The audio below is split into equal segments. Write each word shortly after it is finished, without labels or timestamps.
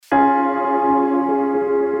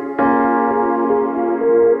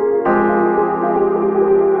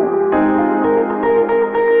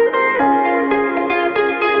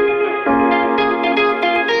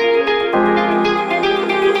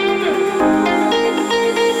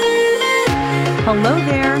Hello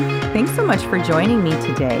there. Thanks so much for joining me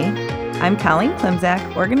today. I'm Colleen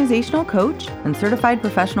Klimczak, organizational coach and certified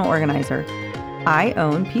professional organizer. I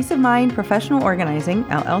own Peace of Mind Professional Organizing,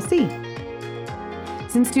 LLC.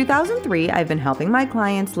 Since 2003, I've been helping my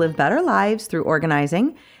clients live better lives through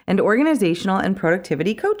organizing and organizational and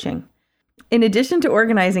productivity coaching. In addition to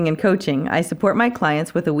organizing and coaching, I support my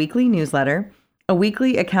clients with a weekly newsletter, a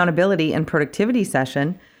weekly accountability and productivity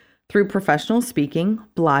session through professional speaking,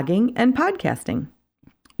 blogging, and podcasting.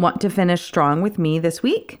 Want to finish strong with me this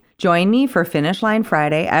week? Join me for Finish Line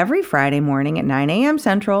Friday every Friday morning at 9 a.m.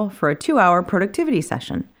 Central for a 2-hour productivity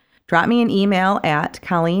session. Drop me an email at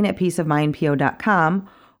colleen@peaceofmindpo.com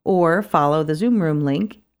or follow the Zoom room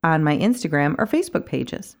link on my Instagram or Facebook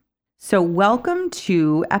pages. So welcome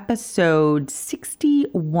to episode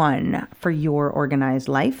 61 for Your Organized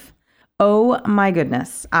Life. Oh my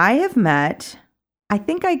goodness, I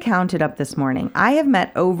think I counted up this morning. I have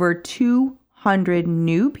met over 200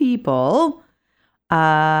 new people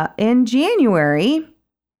in January.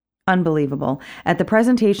 Unbelievable. At the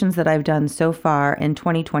presentations that I've done so far in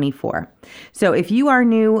 2024. So if you are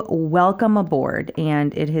new, welcome aboard.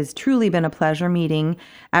 And it has truly been a pleasure meeting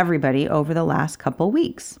everybody over the last couple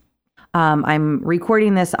weeks. I'm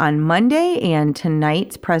recording this on Monday, and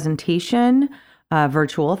tonight's presentation,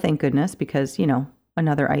 virtual, thank goodness, because,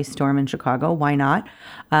 another ice storm in Chicago. Why not?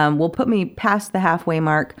 Will put me past the halfway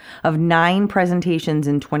mark of 9 presentations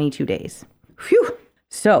in 22 days. Phew.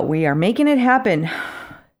 So we are making it happen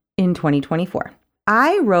in 2024.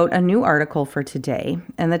 I wrote a new article for today,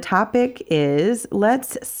 and the topic is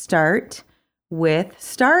let's start with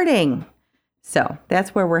starting. So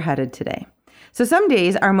that's where we're headed today. So some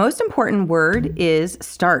days our most important word is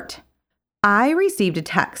start. I received a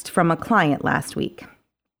text from a client last week.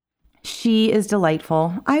 She is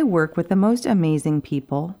delightful. I work with the most amazing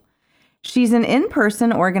people. She's an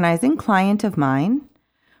in-person organizing client of mine.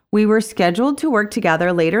 We were scheduled to work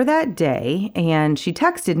together later that day, and she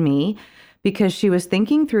texted me because she was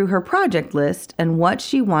thinking through her project list and what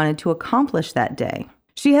she wanted to accomplish that day.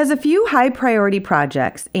 She has a few high-priority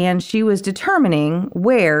projects, and she was determining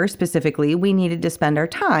where, specifically, we needed to spend our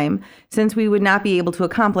time since we would not be able to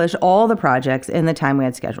accomplish all the projects in the time we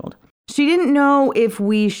had scheduled. She didn't know if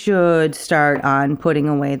we should start on putting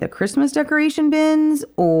away the Christmas decoration bins,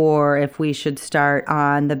 or if we should start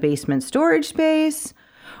on the basement storage space,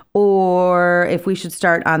 or if we should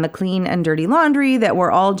start on the clean and dirty laundry that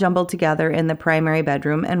were all jumbled together in the primary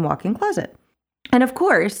bedroom and walk-in closet. And of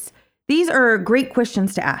course, these are great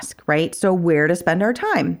questions to ask, right? So where to spend our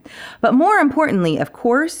time? But more importantly, of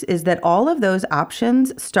course, is that all of those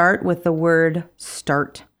options start with the word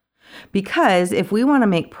start. Because if we want to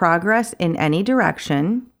make progress in any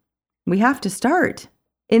direction, we have to start.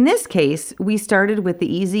 In this case, we started with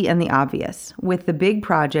the easy and the obvious, with the big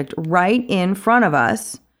project right in front of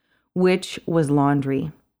us, which was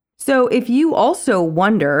laundry. So if you also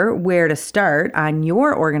wonder where to start on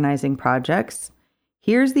your organizing projects,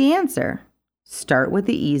 here's the answer. Start with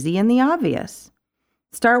the easy and the obvious.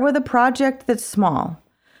 Start with a project that's small.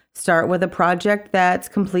 Start with a project that's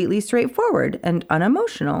completely straightforward and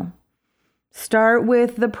unemotional. Start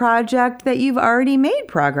with the project that you've already made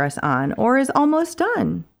progress on or is almost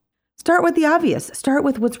done. Start with the obvious. Start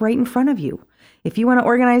with what's right in front of you. If you want to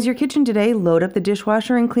organize your kitchen today, load up the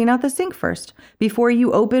dishwasher and clean out the sink first before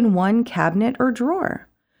you open one cabinet or drawer.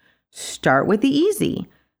 Start with the easy.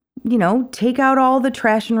 Take out all the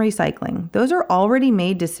trash and recycling. Those are already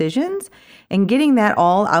made decisions, and getting that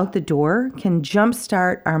all out the door can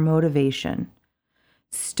jumpstart our motivation.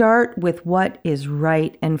 Start with what is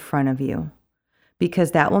right in front of you,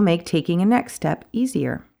 because that will make taking a next step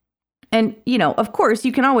easier. And, of course,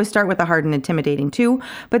 you can always start with the hard and intimidating too,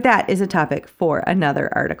 but that is a topic for another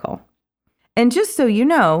article. And just so you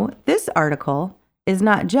know, this article is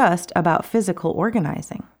not just about physical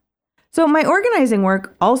organizing. So my organizing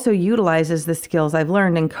work also utilizes the skills I've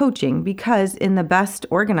learned in coaching, because in the best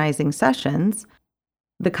organizing sessions,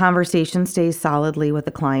 the conversation stays solidly with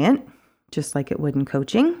the client, just like it would in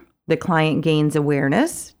coaching. The client gains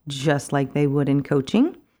awareness, just like they would in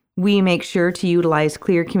coaching. We make sure to utilize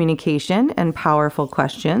clear communication and powerful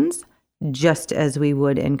questions, just as we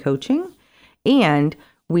would in coaching. And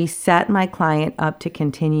we set my client up to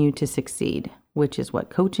continue to succeed, which is what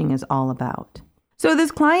coaching is all about. So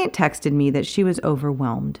this client texted me that she was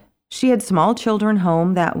overwhelmed. She had small children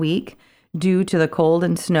home that week due to the cold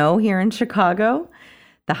and snow here in Chicago.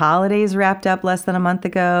 The holidays wrapped up less than a month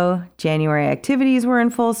ago. January activities were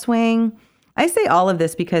in full swing. I say all of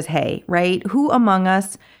this because, hey, right? Who among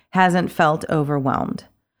us hasn't felt overwhelmed?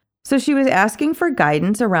 So she was asking for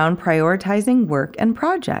guidance around prioritizing work and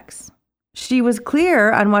projects. She was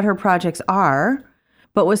clear on what her projects are,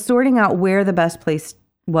 but was sorting out where the best place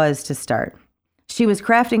was to start. She was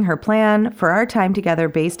crafting her plan for our time together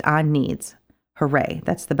based on needs. Hooray,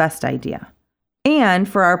 that's the best idea. And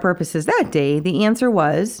for our purposes that day, the answer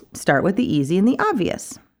was start with the easy and the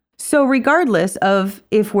obvious. So regardless of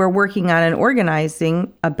if we're working on and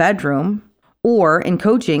organizing a bedroom or in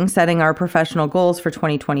coaching, setting our professional goals for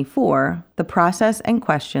 2024, the process and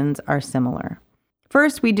questions are similar.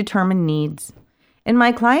 First, we determine needs. In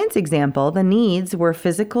my client's example, the needs were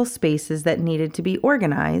physical spaces that needed to be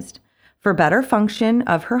organized for better function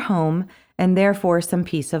of her home and therefore some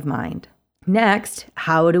peace of mind. Next,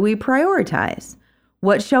 how do we prioritize?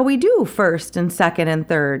 What shall we do first and second and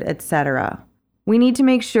third, etc.? We need to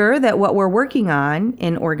make sure that what we're working on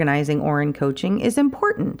in organizing or in coaching is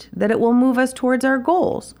important, that it will move us towards our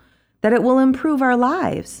goals, that it will improve our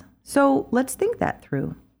lives. So let's think that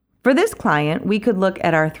through. For this client, we could look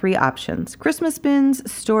at our 3 options: Christmas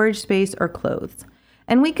bins, storage space, or clothes.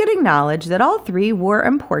 And we could acknowledge that all 3 were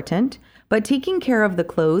important, but taking care of the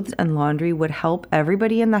clothes and laundry would help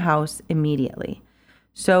everybody in the house immediately.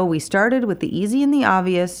 So we started with the easy and the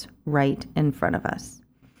obvious right in front of us.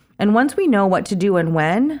 And once we know what to do and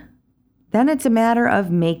when, then it's a matter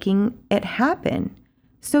of making it happen.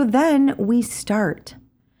 So then we start.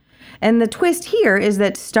 And the twist here is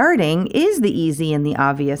that starting is the easy and the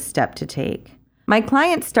obvious step to take. My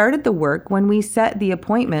client started the work when we set the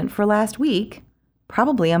appointment for last week,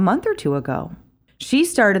 probably a month or 2 ago. She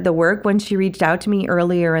started the work when she reached out to me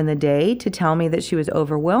earlier in the day to tell me that she was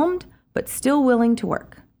overwhelmed, but still willing to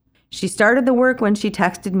work. She started the work when she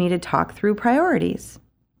texted me to talk through priorities.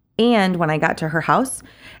 And when I got to her house,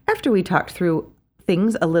 after we talked through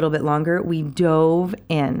things a little bit longer, we dove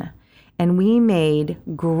in and we made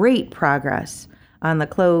great progress on the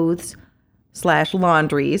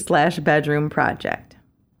clothes/laundry/bedroom project.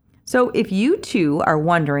 So if you too are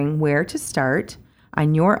wondering where to start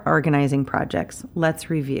on your organizing projects,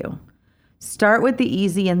 let's review. Start with the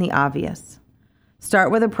easy and the obvious.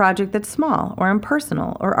 Start with a project that's small or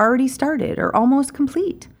impersonal or already started or almost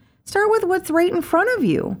complete. Start with what's right in front of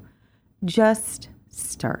you. Just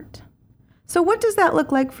start. So what does that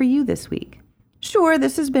look like for you this week? Sure,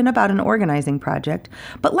 this has been about an organizing project,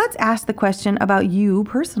 but let's ask the question about you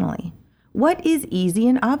personally. What is easy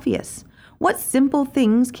and obvious? What simple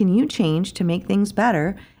things can you change to make things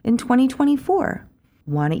better in 2024?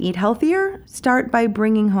 Want to eat healthier? Start by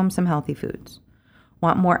bringing home some healthy foods.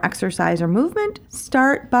 Want more exercise or movement?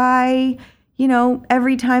 Start by,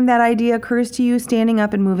 every time that idea occurs to you, standing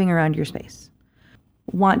up and moving around your space.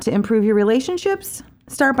 Want to improve your relationships?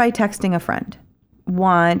 Start by texting a friend.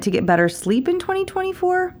 Want to get better sleep in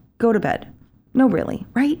 2024? Go to bed. No, really,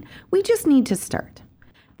 right? We just need to start.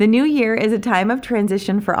 The new year is a time of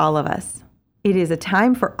transition for all of us. It is a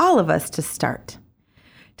time for all of us to start.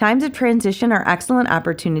 Times of transition are excellent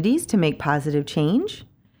opportunities to make positive change.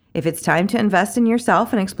 If it's time to invest in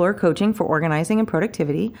yourself and explore coaching for organizing and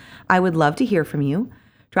productivity, I would love to hear from you.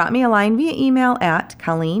 Drop me a line via email at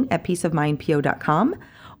colleen@peaceofmindpo.com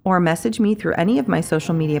or message me through any of my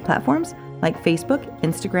social media platforms like Facebook,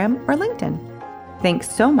 Instagram, or LinkedIn. Thanks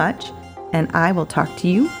so much, and I will talk to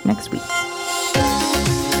you next week.